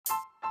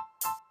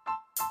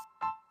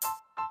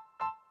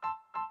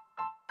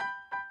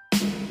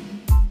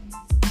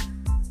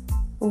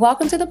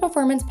Welcome to the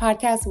Performance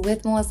Podcast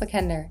with Melissa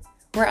Kender,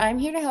 where I'm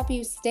here to help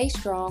you stay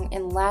strong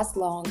and last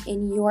long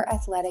in your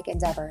athletic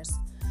endeavors.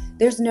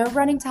 There's no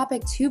running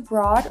topic too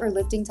broad or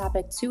lifting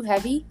topic too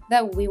heavy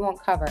that we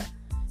won't cover.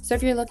 So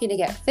if you're looking to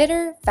get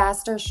fitter,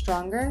 faster,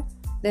 stronger,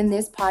 then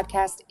this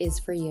podcast is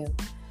for you.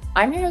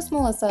 I'm your host,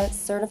 Melissa,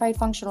 certified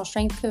functional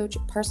strength coach,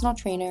 personal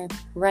trainer,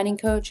 running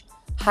coach,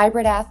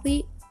 hybrid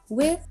athlete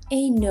with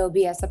a no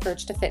BS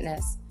approach to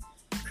fitness,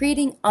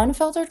 creating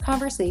unfiltered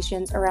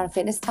conversations around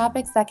fitness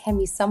topics that can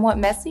be somewhat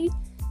messy,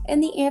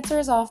 and the answer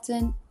is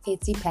often, it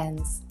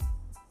depends.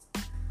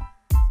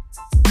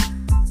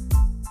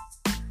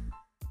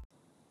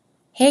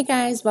 Hey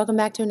guys, welcome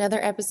back to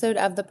another episode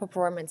of the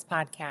Performance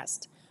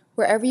Podcast.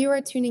 Wherever you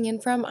are tuning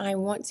in from, I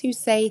want to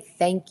say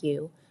thank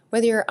you.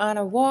 Whether you're on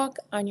a walk,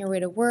 on your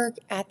way to work,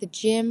 at the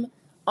gym,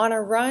 on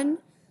a run,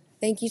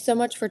 thank you so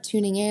much for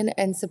tuning in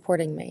and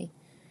supporting me.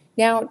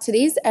 Now,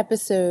 today's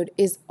episode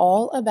is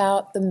all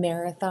about the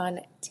marathon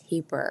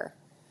taper.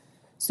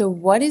 So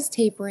what is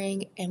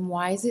tapering and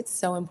why is it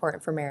so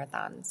important for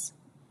marathons?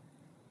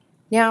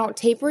 Now,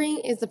 tapering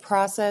is the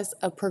process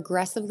of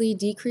progressively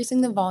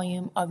decreasing the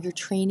volume of your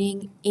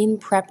training in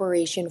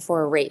preparation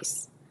for a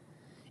race.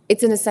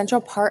 It's an essential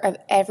part of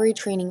every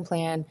training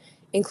plan,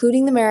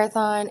 including the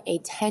marathon, a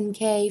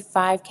 10K,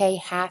 5K,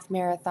 half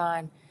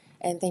marathon,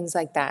 and things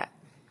like that.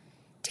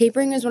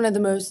 Tapering is one of the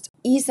most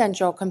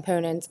essential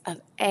components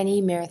of any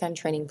marathon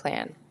training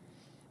plan,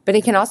 but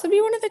it can also be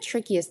one of the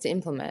trickiest to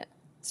implement.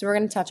 So we're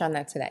going to touch on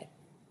that today.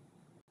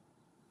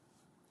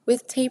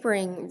 With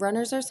tapering,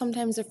 runners are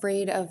sometimes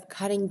afraid of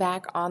cutting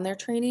back on their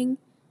training,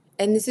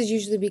 and this is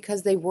usually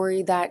because they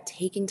worry that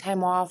taking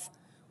time off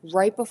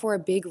right before a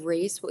big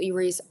race will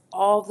erase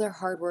all of their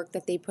hard work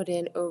that they put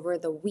in over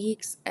the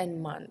weeks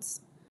and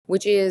months,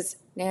 which is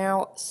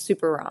now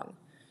super wrong.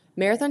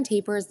 Marathon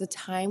taper is the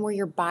time where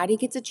your body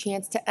gets a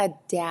chance to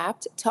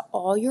adapt to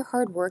all your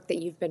hard work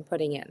that you've been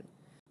putting in.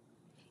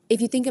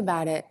 If you think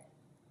about it,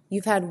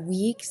 you've had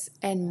weeks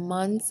and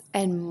months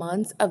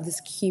of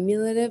this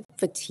cumulative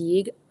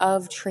fatigue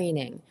of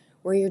training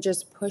where you're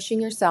just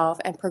pushing yourself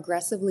and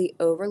progressively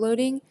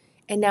overloading,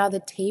 and now the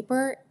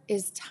taper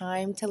is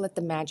time to let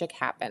the magic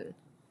happen.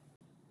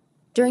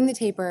 During the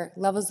taper,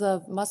 levels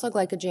of muscle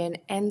glycogen,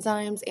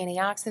 enzymes,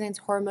 antioxidants,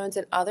 hormones,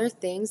 and other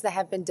things that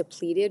have been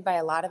depleted by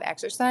a lot of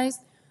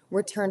exercise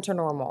return to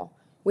normal,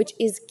 which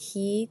is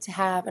key to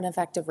have an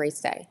effective race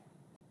day.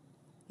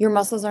 Your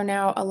muscles are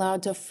now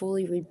allowed to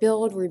fully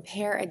rebuild,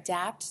 repair,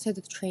 adapt to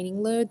the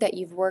training load that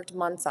you've worked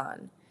months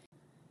on.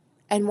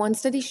 And one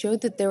study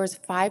showed that there was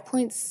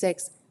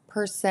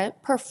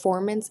 5.6%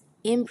 performance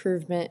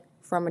improvement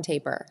from a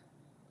taper.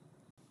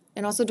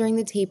 And also during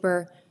the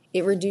taper,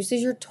 it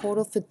reduces your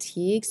total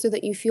fatigue so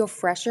that you feel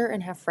fresher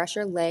and have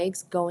fresher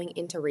legs going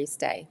into race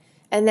day.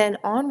 And then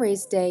on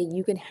race day,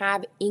 you can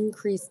have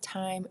increased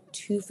time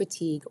to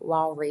fatigue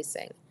while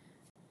racing.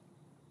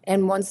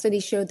 And one study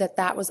showed that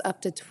that was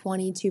up to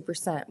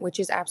 22%, which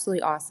is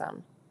absolutely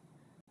awesome.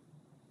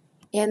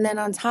 And then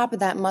on top of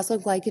that, muscle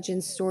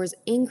glycogen stores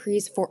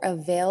increase for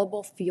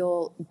available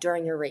fuel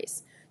during your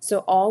race. So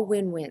all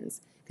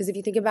win-wins. Because if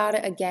you think about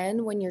it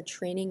again, when you're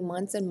training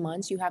months and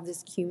months, you have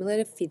this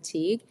cumulative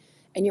fatigue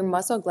and your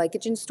muscle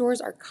glycogen stores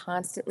are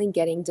constantly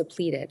getting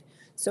depleted.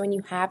 So when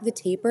you have the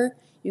taper,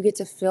 you get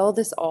to fill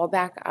this all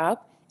back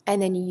up and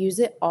then you use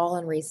it all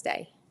on race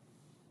day.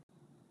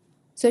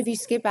 So if you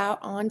skip out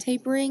on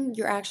tapering,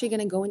 you're actually going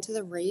to go into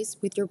the race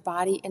with your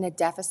body in a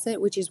deficit,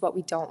 which is what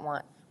we don't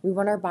want. We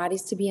want our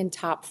bodies to be in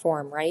top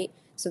form, right?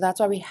 So that's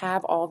why we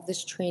have all of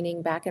this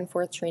training, back and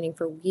forth training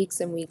for weeks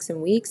and weeks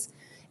and weeks.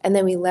 And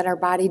then we let our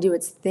body do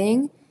its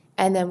thing,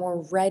 and then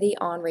we're ready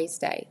on race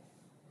day.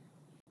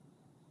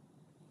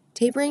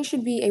 Tapering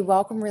should be a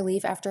welcome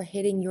relief after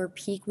hitting your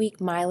peak week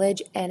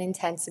mileage and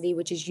intensity,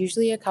 which is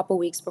usually a couple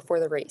weeks before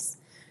the race.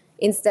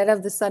 Instead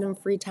of the sudden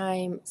free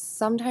time,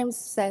 sometimes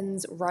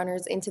sends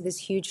runners into this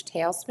huge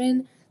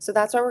tailspin, so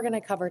that's what we're going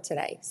to cover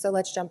today. So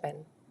let's jump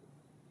in.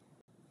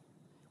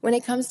 When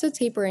it comes to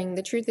tapering,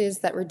 the truth is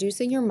that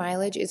reducing your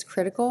mileage is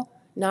critical,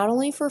 not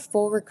only for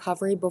full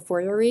recovery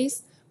before your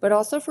race, but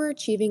also for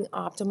achieving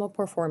optimal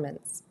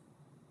performance.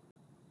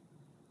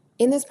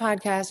 In this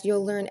podcast,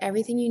 you'll learn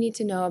everything you need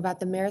to know about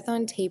the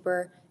marathon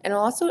taper, and I'll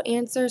also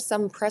answer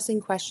some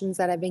pressing questions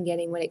that I've been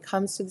getting when it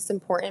comes to this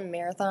important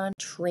marathon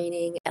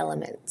training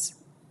element.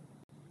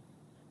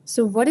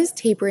 So what is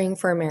tapering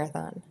for a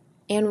marathon,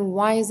 and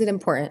why is it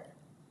important?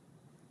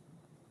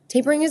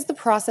 Tapering is the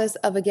process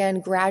of,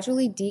 again,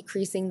 gradually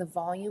decreasing the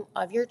volume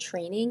of your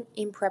training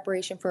in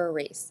preparation for a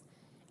race.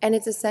 And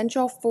it's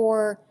essential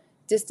for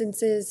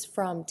distances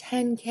from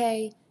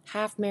 10K,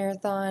 half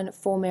marathon,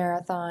 full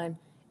marathon,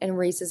 and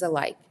races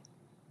alike.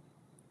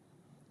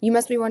 You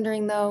must be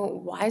wondering though,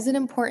 why is it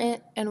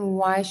important and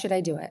why should I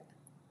do it?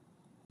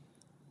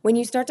 When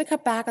you start to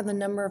cut back on the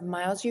number of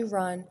miles you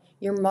run,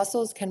 your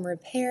muscles can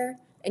repair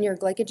and your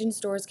glycogen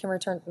stores can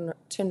return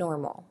to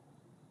normal.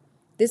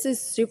 This is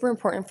super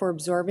important for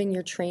absorbing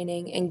your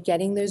training and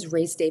getting those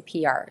race day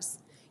PRs.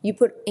 You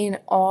put in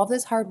all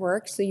this hard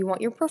work, so you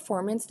want your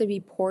performance to be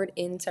poured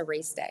into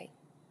race day.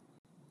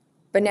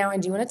 But now I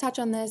do want to touch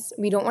on this.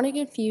 We don't want to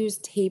confuse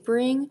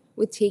tapering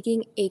with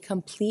taking a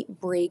complete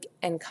break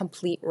and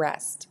complete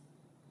rest.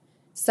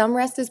 Some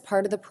rest is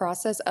part of the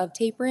process of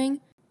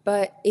tapering,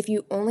 but if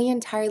you only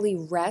entirely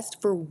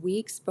rest for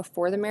weeks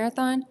before the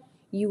marathon,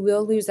 you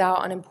will lose out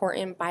on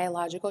important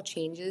biological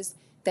changes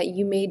that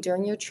you made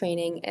during your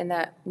training and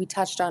that we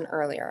touched on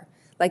earlier,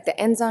 like the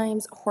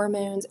enzymes,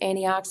 hormones,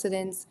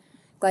 antioxidants,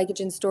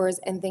 glycogen stores,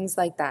 and things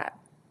like that.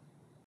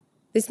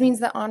 This means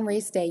that on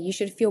race day, you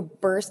should feel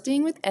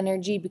bursting with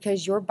energy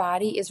because your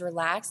body is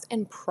relaxed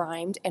and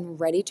primed and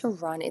ready to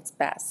run its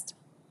best.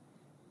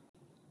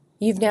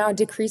 You've now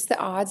decreased the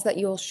odds that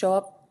you'll show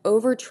up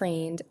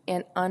overtrained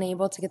and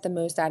unable to get the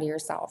most out of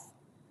yourself,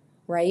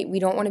 right? We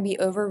don't want to be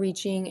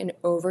overreaching and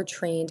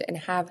overtrained and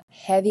have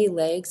heavy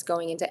legs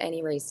going into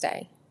any race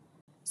day.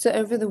 So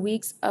over the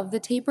weeks of the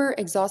taper,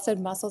 exhausted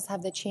muscles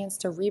have the chance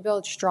to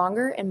rebuild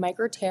stronger, and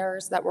micro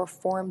tears that were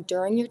formed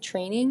during your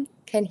training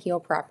can heal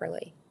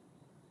properly.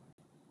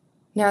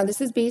 Now,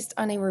 this is based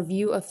on a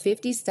review of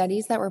 50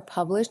 studies that were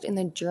published in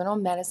the journal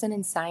Medicine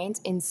and Science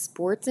in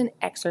Sports and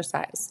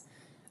Exercise.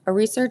 A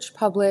research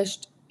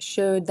published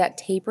showed that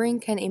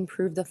tapering can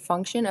improve the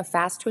function of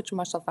fast twitch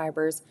muscle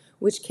fibers,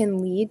 which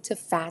can lead to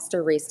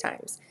faster race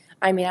times.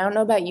 I mean, I don't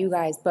know about you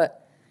guys,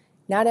 but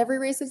not every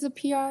race is a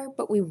PR,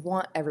 but we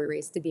want every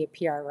race to be a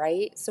PR,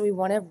 right? So we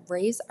want to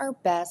race our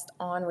best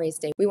on race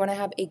day. We want to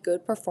have a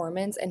good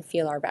performance and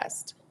feel our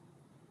best.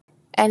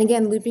 And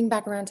again, looping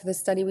back around to the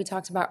study we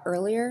talked about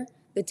earlier,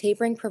 the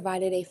tapering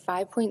provided a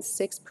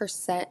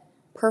 5.6%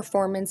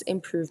 performance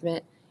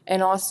improvement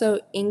and also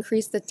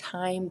increased the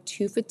time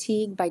to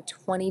fatigue by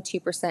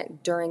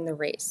 22% during the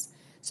race.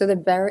 So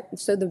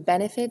the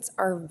benefits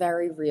are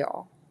very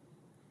real.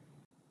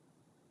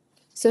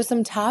 So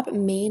some top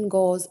main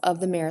goals of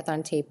the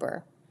marathon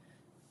taper.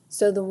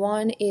 So the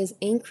one is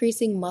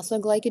increasing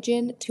muscle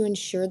glycogen to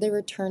ensure they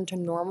return to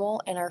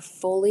normal and are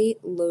fully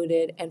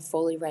loaded and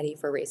fully ready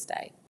for race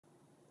day.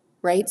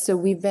 Right? So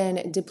we've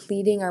been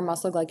depleting our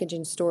muscle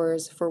glycogen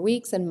stores for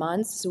weeks and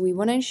months. So we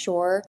want to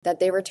ensure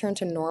that they return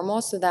to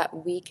normal so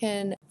that we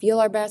can feel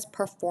our best,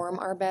 perform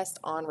our best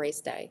on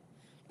race day.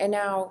 And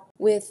now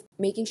with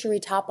making sure we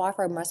top off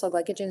our muscle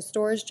glycogen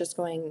stores, just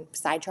going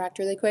sidetracked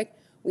really quick,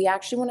 we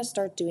actually want to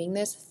start doing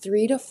this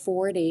 3 to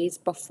 4 days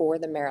before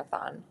the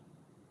marathon.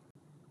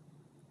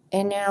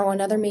 And now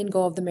another main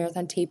goal of the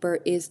marathon taper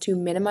is to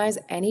minimize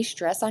any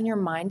stress on your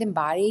mind and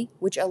body,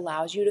 which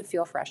allows you to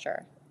feel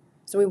fresher.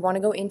 So we want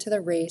to go into the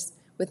race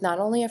with not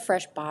only a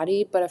fresh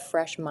body, but a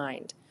fresh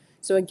mind.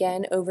 So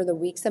again, over the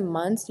weeks and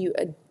months,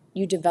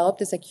 you develop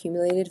this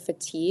accumulated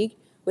fatigue,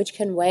 which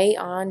can weigh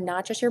on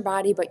not just your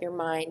body, but your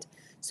mind.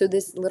 So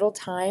this little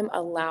time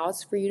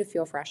allows for you to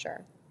feel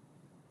fresher.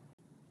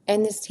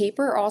 And this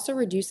taper also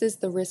reduces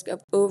the risk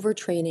of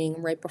overtraining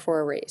right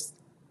before a race.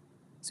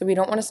 So we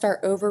don't want to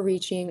start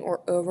overreaching or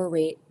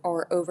overweight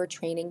or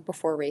overtraining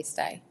before race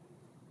day.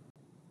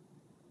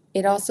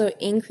 It also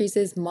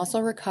increases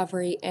muscle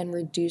recovery and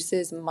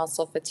reduces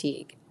muscle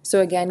fatigue. So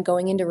again,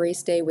 going into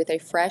race day with a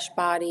fresh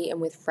body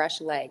and with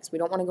fresh legs. We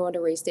don't want to go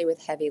into race day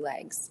with heavy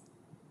legs.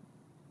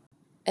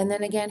 And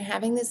then again,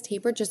 having this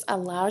taper just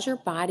allows your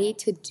body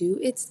to do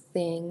its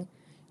thing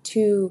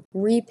to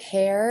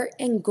repair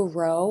and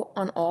grow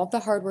on all of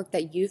the hard work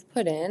that you've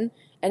put in.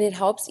 And it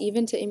helps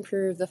even to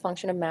improve the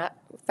function of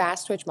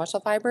fast twitch muscle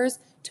fibers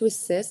to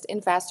assist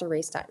in faster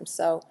race times.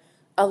 So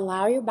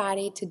allow your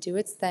body to do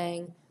its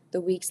thing the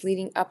weeks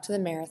leading up to the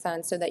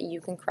marathon so that you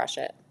can crush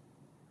it.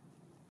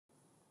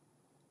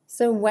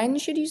 So when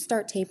should you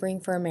start tapering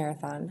for a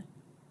marathon?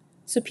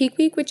 So peak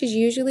week, which is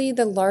usually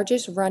the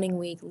largest running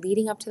week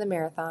leading up to the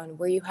marathon,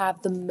 where you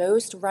have the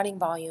most running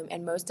volume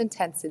and most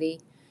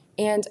intensity,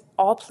 and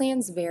all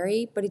plans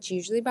vary, but it's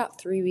usually about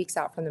 3 weeks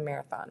out from the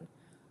marathon.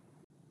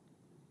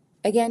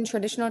 Again,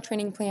 traditional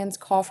training plans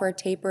call for a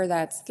taper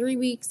that's 3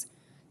 weeks,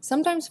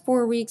 sometimes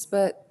 4 weeks,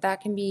 but that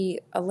can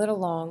be a little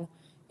long.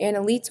 And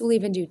elites will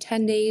even do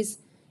 10 days,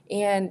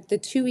 and the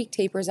 2-week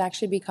taper is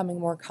actually becoming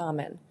more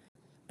common.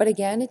 But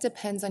again, it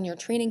depends on your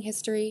training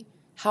history,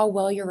 how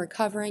well you're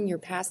recovering, your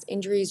past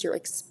injuries, your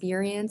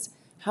experience,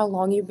 how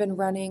long you've been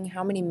running,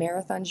 how many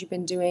marathons you've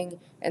been doing,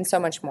 and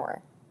so much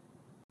more.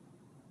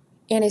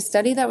 And a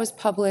study that was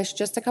published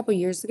just a couple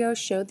years ago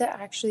showed that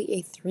actually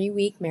a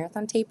 3-week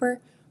marathon taper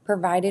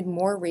provided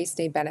more race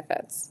day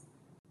benefits.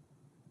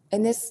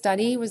 And this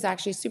study was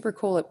actually super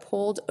cool. It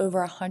polled over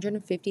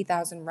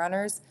 150,000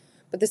 runners,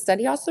 but the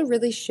study also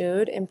really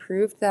showed and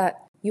proved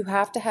that you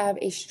have to have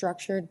a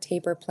structured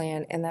taper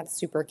plan, and that's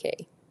super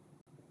key.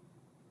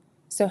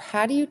 So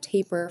how do you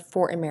taper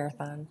for a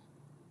marathon?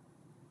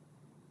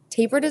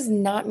 Taper does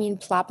not mean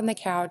plop on the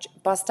couch,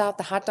 bust out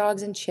the hot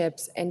dogs and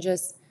chips, and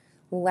just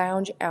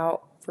lounge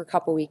out for a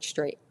couple weeks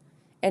straight.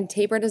 And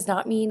taper does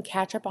not mean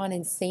catch up on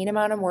insane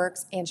amount of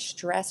works and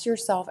stress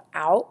yourself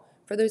out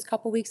for those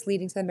couple weeks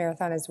leading to the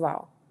marathon as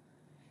well.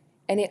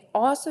 And it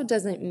also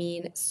doesn't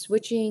mean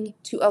switching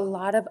to a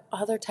lot of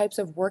other types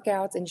of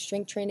workouts and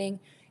strength training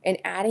and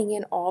adding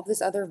in all of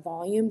this other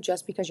volume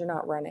just because you're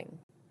not running.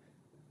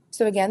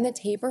 So again, the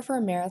taper for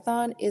a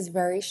marathon is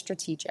very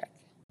strategic.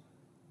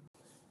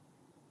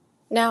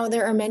 Now,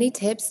 there are many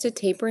tips to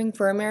tapering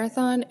for a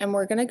marathon, and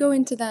we're going to go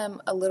into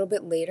them a little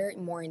bit later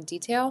more in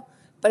detail,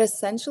 but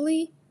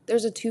essentially,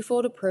 there's a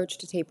twofold approach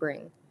to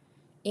tapering.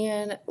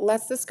 And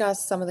let's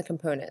discuss some of the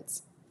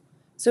components.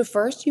 So,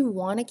 first, you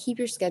want to keep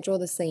your schedule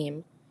the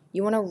same.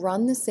 You want to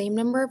run the same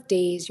number of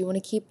days, you want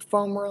to keep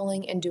foam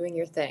rolling and doing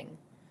your thing.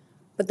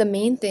 But the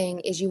main thing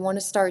is you want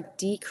to start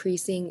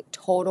decreasing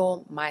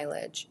total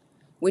mileage,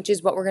 which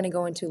is what we're going to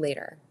go into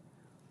later.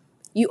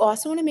 You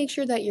also want to make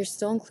sure that you're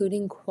still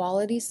including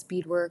quality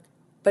speed work,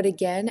 but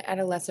again at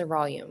a lesser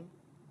volume.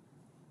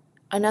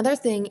 Another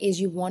thing is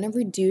you want to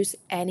reduce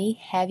any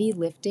heavy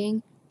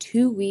lifting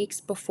 2 weeks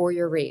before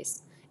your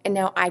race. And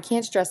now I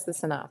can't stress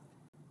this enough.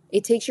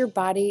 It takes your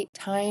body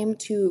time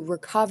to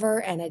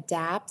recover and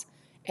adapt.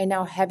 And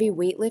now heavy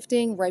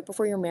weightlifting right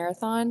before your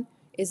marathon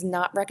is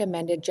not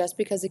recommended just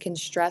because it can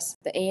stress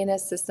the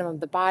ANS system of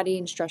the body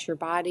and stress your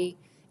body.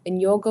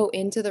 And you'll go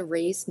into the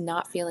race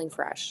not feeling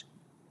fresh.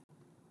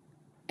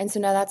 And so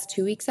now that's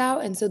 2 weeks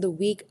out. And so the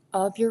week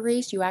of your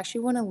race, you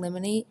actually want to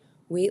eliminate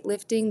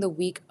weightlifting the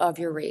week of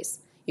your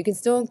race. You can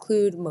still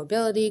include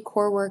mobility,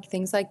 core work,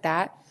 things like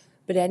that.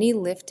 But any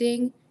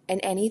lifting and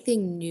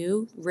anything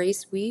new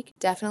race week,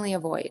 definitely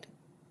avoid.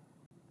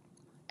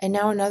 And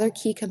now another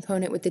key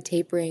component with the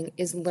tapering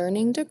is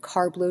learning to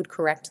carb load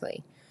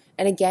correctly.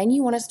 And again,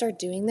 you want to start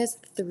doing this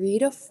 3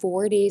 to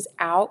 4 days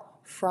out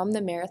from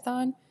the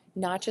marathon,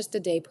 not just a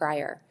day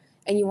prior.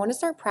 And you want to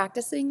start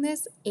practicing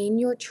this in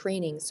your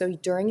training. So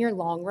during your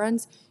long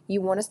runs,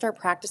 you want to start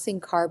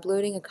practicing carb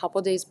loading a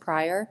couple days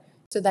prior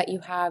so that you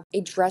have a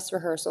dress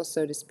rehearsal,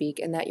 so to speak,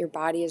 and that your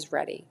body is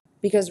ready.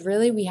 Because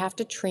really, we have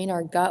to train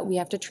our gut, we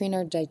have to train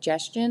our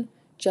digestion,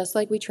 just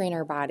like we train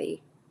our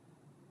body.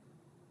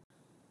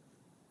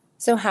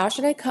 So how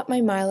should I cut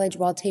my mileage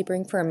while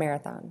tapering for a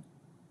marathon?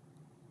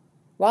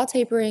 While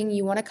tapering,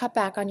 you want to cut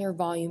back on your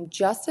volume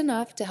just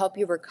enough to help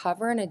you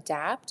recover and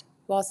adapt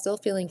while still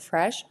feeling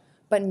fresh,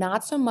 but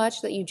not so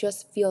much that you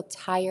just feel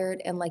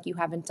tired and like you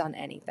haven't done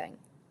anything.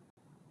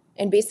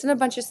 And based on a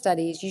bunch of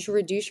studies, you should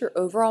reduce your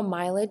overall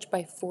mileage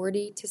by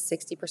 40 to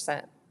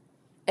 60%.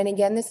 And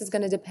again, this is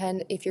going to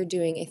depend if you're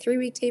doing a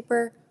 3-week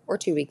taper or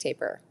 2-week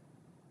taper.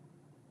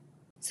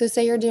 So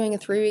say you're doing a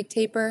 3-week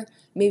taper,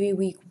 maybe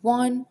week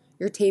 1,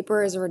 your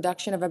taper is a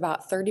reduction of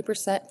about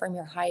 30% from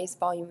your highest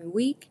volume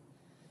week.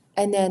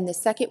 And then the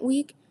second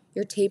week,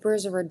 your taper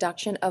is a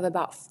reduction of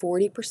about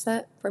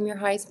 40% from your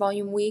highest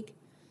volume week.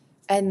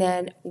 And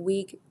then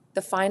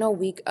the final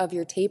week of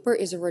your taper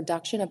is a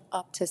reduction of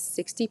up to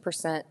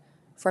 60%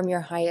 from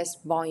your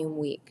highest volume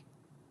week.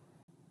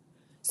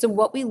 So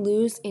what we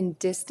lose in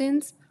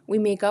distance, we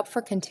make up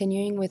for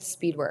continuing with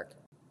speed work,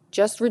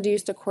 just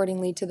reduced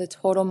accordingly to the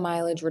total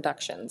mileage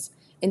reductions.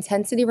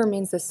 Intensity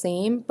remains the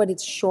same, but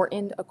it's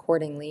shortened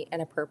accordingly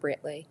and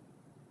appropriately.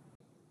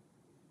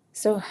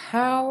 So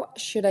how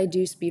should I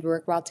do speed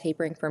work while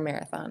tapering for a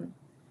marathon?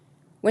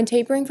 When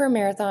tapering for a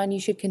marathon, you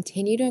should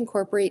continue to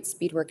incorporate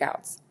speed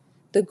workouts.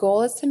 The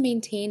goal is to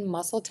maintain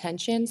muscle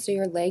tension so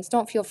your legs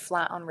don't feel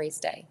flat on race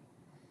day.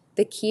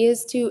 The key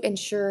is to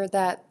ensure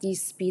that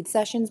these speed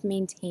sessions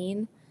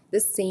maintain the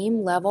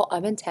same level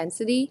of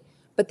intensity,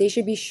 but they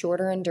should be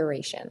shorter in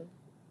duration.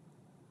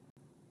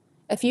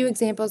 A few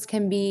examples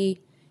can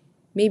be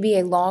maybe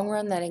a long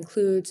run that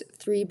includes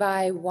 3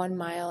 by 1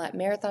 mile at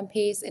marathon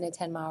pace in a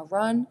 10-mile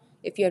run,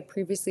 if you had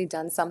previously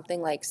done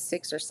something like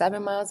 6 or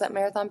 7 miles at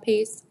marathon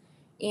pace.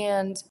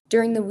 And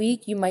during the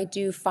week, you might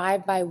do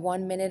 5 by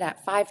 1 minute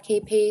at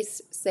 5K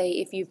pace, say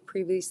if you've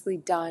previously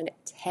done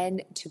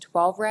 10 to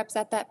 12 reps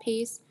at that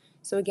pace.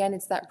 So again,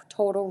 it's that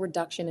total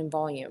reduction in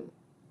volume.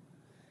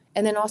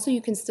 And then also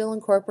you can still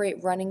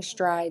incorporate running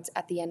strides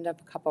at the end of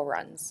a couple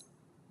runs.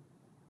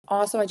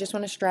 Also, I just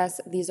want to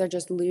stress these are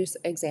just loose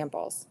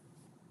examples.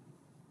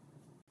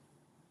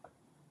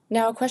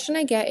 Now, a question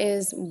I get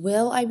is,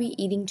 will I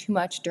be eating too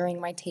much during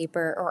my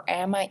taper, or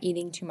am I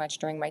eating too much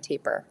during my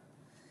taper?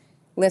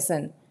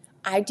 Listen,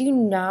 I do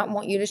not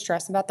want you to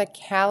stress about the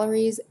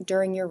calories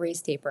during your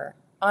race taper.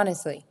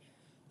 Honestly,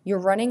 you're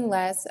running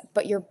less,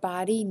 but your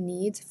body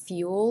needs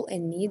fuel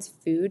and needs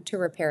food to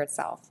repair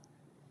itself.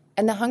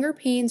 And the hunger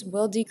pains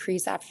will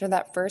decrease after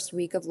that first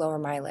week of lower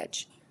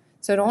mileage.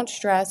 So don't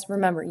stress.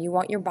 Remember, you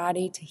want your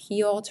body to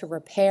heal, to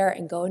repair,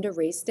 and go into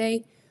race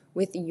day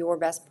with your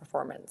best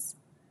performance.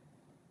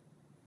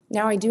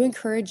 Now, I do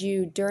encourage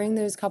you during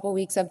those couple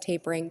weeks of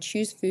tapering,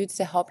 choose foods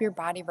to help your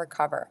body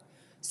recover.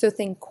 So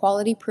think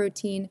quality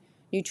protein,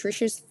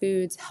 nutritious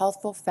foods,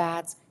 healthful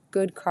fats,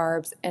 good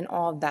carbs, and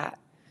all of that.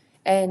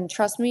 And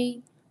trust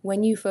me,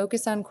 when you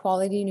focus on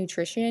quality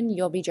nutrition,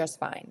 you'll be just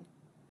fine.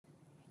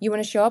 You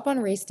want to show up on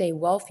race day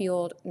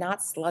well-fueled,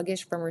 not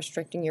sluggish from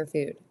restricting your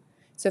food.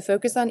 So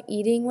focus on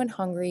eating when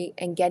hungry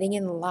and getting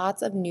in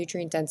lots of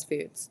nutrient-dense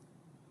foods.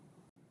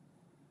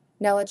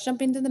 Now let's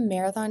jump into the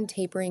marathon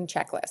tapering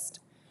checklist.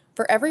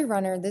 For every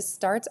runner, this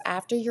starts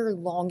after your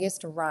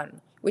longest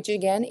run, which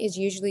again is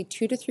usually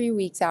 2 to 3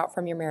 weeks out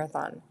from your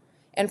marathon.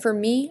 And for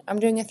me, I'm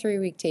doing a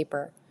 3-week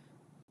taper.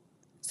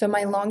 So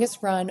my longest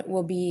run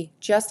will be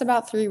just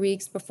about 3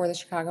 weeks before the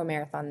Chicago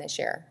Marathon this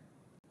year.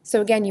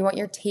 So again, you want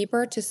your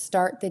taper to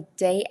start the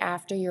day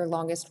after your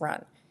longest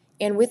run.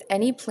 And with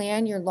any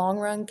plan, your long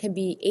run can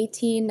be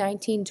 18,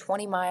 19,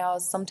 20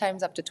 miles,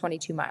 sometimes up to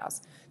 22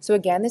 miles. So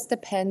again, this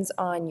depends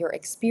on your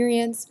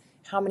experience,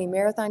 how many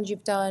marathons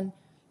you've done,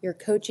 your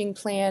coaching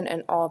plan,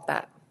 and all of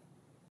that.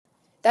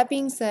 That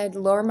being said,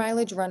 lower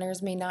mileage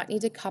runners may not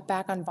need to cut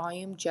back on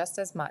volume just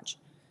as much.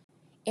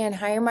 And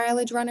higher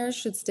mileage runners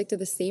should stick to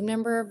the same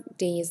number of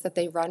days that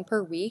they run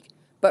per week,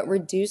 but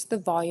reduce the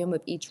volume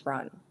of each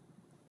run.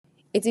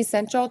 It's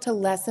essential to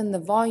lessen the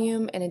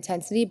volume and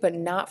intensity, but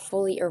not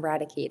fully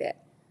eradicate it.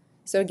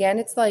 So again,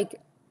 it's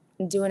like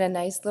doing a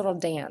nice little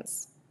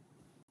dance.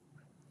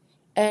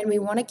 And we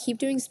want to keep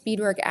doing speed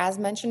work as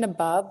mentioned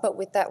above, but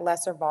with that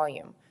lesser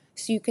volume.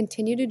 So you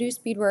continue to do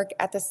speed work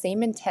at the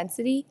same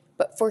intensity,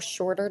 but for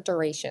shorter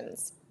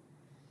durations.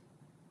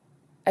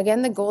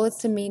 Again, the goal is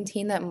to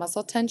maintain that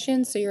muscle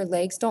tension so your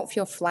legs don't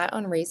feel flat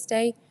on race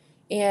day.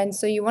 And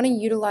so you want to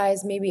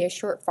utilize maybe a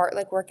short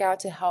fartlek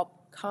workout to help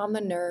calm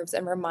the nerves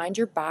and remind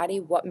your body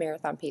what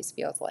marathon pace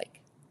feels like.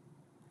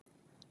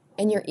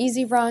 And your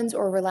easy runs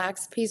or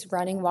relaxed pace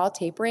running while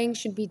tapering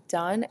should be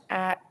done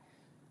at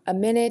a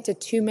minute to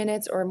 2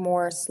 minutes or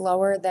more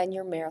slower than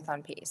your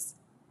marathon pace.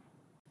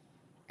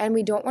 And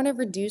we don't want to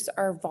reduce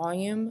our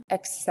volume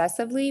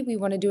excessively, we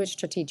want to do it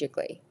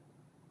strategically.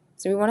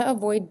 So we want to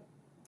avoid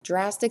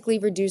drastically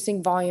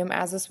reducing volume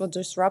as this will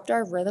disrupt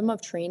our rhythm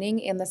of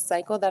training and the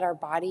cycle that our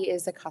body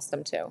is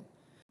accustomed to.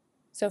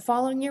 So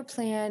following your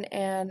plan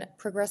and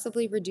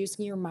progressively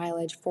reducing your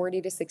mileage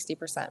 40 to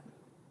 60%.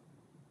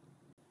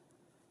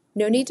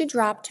 No need to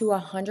drop to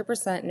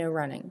 100% no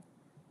running.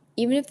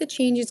 Even if the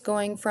change is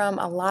going from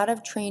a lot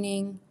of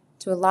training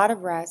to a lot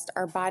of rest,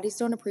 our bodies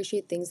don't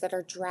appreciate things that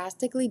are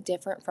drastically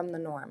different from the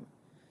norm.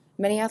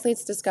 Many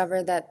athletes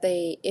discover that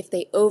if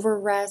they over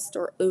rest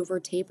or over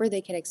taper,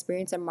 they can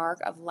experience a mark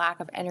of lack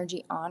of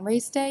energy on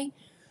race day.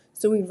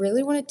 So we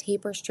really want to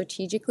taper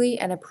strategically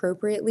and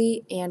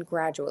appropriately and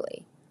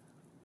gradually.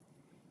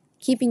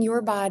 Keeping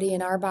your body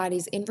and our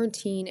bodies in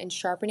routine and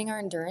sharpening our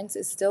endurance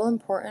is still an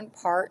important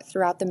part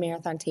throughout the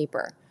marathon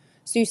taper.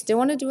 So you still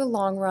want to do a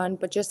long run,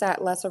 but just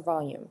at lesser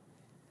volume.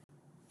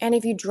 And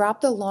if you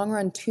drop the long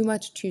run too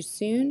much too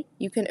soon,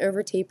 you can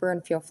over taper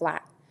and feel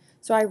flat.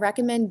 So I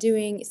recommend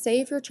doing, say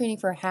if you're training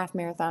for a half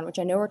marathon, which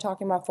I know we're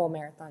talking about full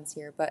marathons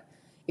here, but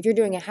if you're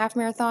doing a half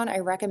marathon, I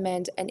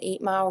recommend an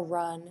 8-mile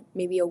run,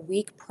 maybe a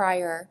week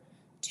prior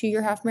to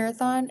your half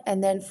marathon.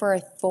 And then for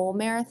a full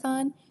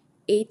marathon,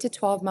 8 to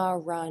 12-mile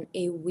run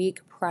a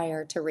week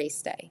prior to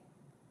race day.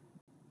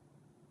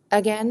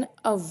 Again,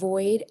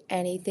 avoid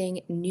anything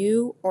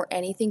new or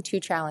anything too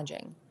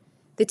challenging.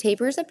 The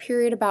taper is a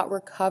period about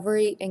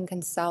recovery and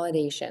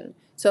consolidation,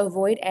 so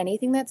avoid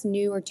anything that's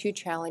new or too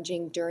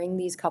challenging during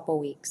these couple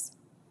weeks.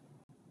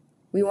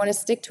 We want to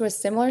stick to a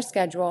similar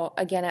schedule,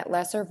 again at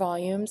lesser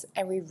volumes,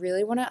 and we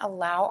really want to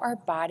allow our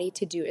body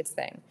to do its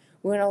thing.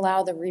 We want to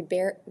allow the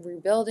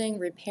rebuilding,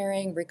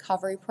 repairing,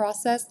 recovery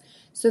process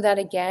so that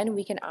again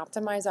we can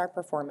optimize our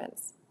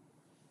performance.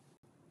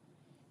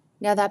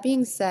 Now that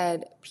being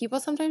said, people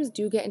sometimes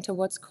do get into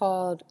what's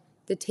called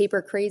the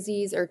taper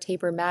crazies or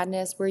taper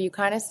madness, where you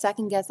kind of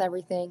second guess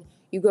everything.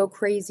 You go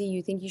crazy,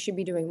 you think you should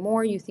be doing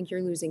more, you think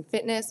you're losing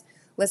fitness.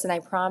 Listen, I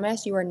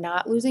promise you are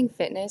not losing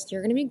fitness.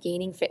 You're going to be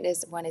gaining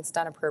fitness when it's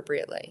done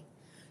appropriately.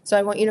 So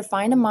I want you to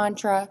find a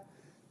mantra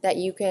that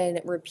you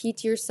can repeat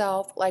to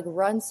yourself, like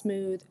run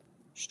smooth,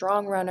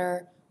 strong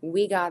runner,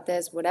 we got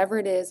this, whatever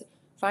it is.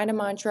 Find a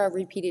mantra,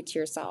 repeat it to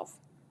yourself.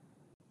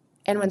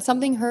 And when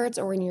something hurts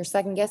or when you're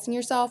second guessing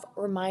yourself,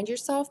 remind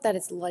yourself that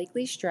it's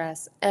likely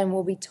stress and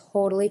will be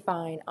totally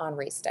fine on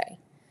race day.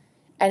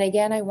 And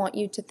again, I want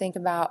you to think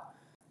about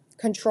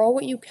control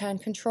what you can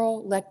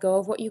control, let go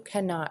of what you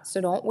cannot. So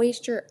don't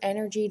waste your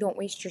energy, don't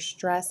waste your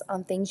stress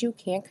on things you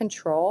can't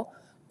control.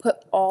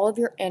 Put all of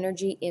your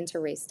energy into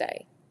race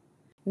day.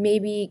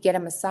 Maybe get a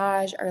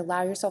massage or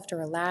allow yourself to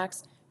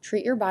relax.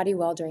 Treat your body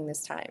well during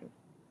this time.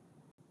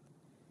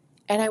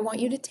 And I want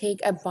you to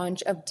take a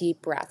bunch of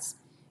deep breaths.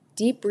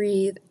 Deep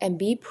breathe and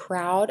be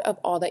proud of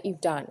all that you've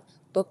done.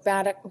 Look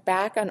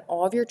back on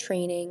all of your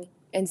training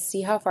and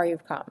see how far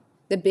you've come.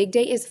 The big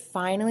day is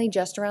finally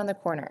just around the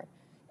corner.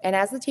 And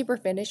as the taper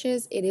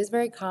finishes, it is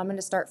very common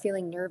to start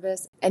feeling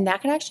nervous, and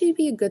that can actually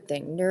be a good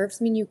thing.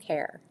 Nerves mean you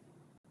care.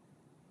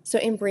 So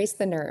embrace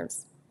the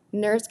nerves.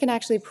 Nerves can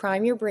actually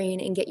prime your brain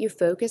and get you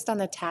focused on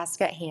the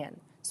task at hand.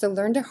 So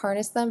learn to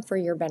harness them for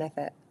your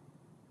benefit.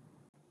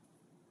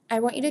 I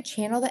want you to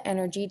channel the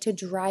energy to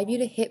drive you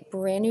to hit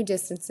brand new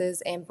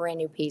distances and brand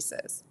new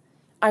paces.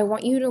 I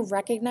want you to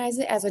recognize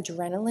it as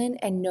adrenaline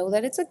and know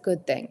that it's a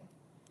good thing.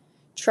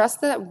 Trust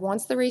that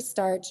once the race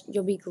starts,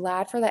 you'll be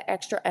glad for that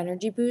extra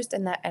energy boost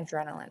and that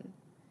adrenaline.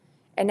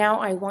 And now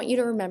I want you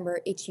to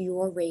remember it's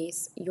your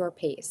race, your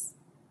pace.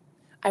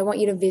 I want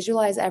you to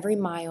visualize every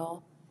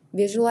mile,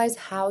 visualize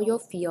how you'll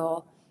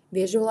feel,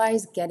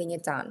 visualize getting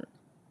it done.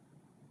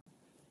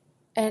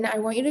 And I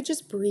want you to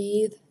just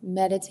breathe,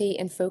 meditate,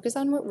 and focus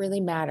on what really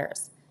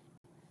matters.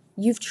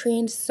 You've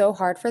trained so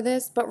hard for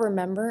this, but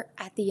remember,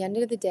 at the end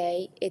of the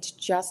day, it's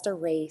just a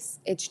race.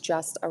 It's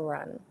just a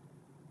run.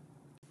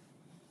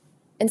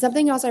 And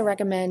something else I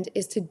recommend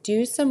is to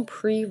do some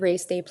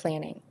pre-race day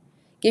planning.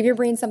 Give your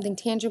brain something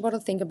tangible to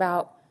think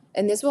about,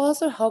 and this will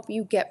also help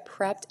you get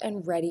prepped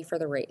and ready for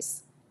the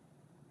race.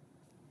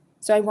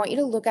 So I want you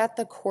to look at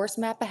the course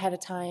map ahead of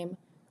time,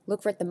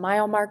 look for the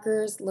mile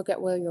markers, look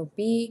at where you'll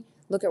be,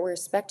 look at where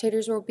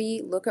spectators will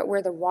be, look at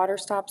where the water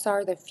stops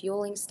are, the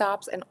fueling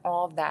stops, and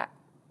all of that.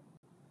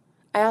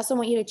 I also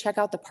want you to check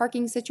out the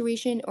parking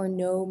situation or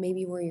know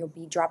maybe where you'll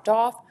be dropped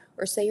off,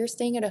 or say you're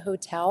staying at a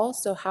hotel,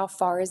 so how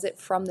far is it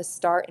from the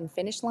start and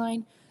finish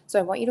line? So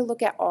I want you to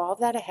look at all of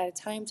that ahead of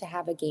time to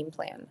have a game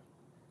plan.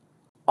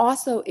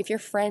 Also, if your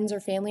friends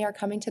or family are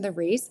coming to the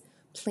race,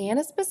 plan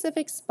a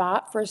specific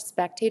spot for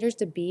spectators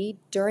to be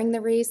during the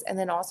race and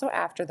then also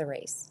after the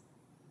race.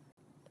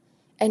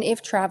 And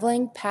if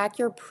traveling, pack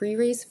your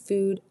pre-race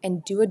food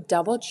and do a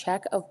double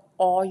check of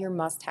all your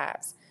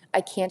must-haves.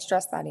 I can't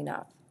stress that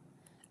enough.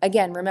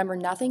 Again, remember,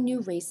 nothing new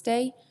race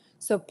day,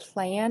 so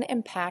plan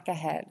and pack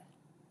ahead.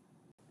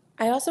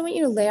 I also want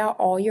you to lay out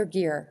all your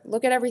gear.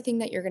 Look at everything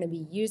that you're going to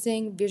be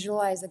using,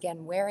 visualize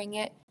again wearing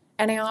it,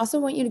 and I also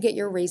want you to get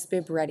your race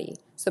bib ready.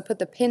 So put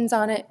the pins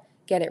on it,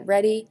 get it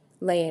ready,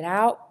 lay it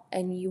out,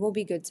 and you will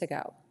be good to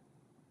go.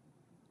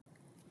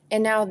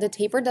 And now the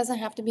taper doesn't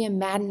have to be a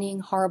maddening,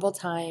 horrible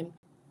time.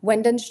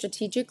 When done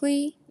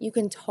strategically, you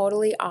can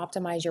totally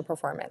optimize your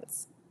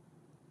performance.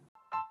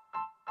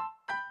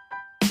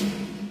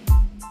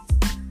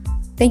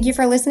 Thank you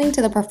for listening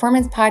to the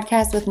Performance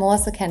Podcast with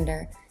Melissa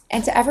Kender.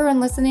 And to everyone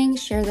listening,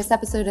 share this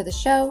episode of the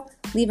show,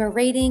 leave a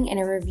rating and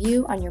a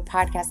review on your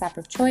podcast app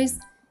of choice.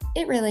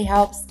 It really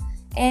helps.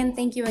 And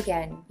thank you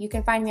again. You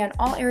can find me on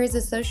all areas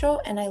of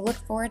social, and I look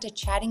forward to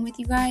chatting with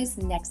you guys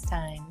next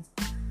time.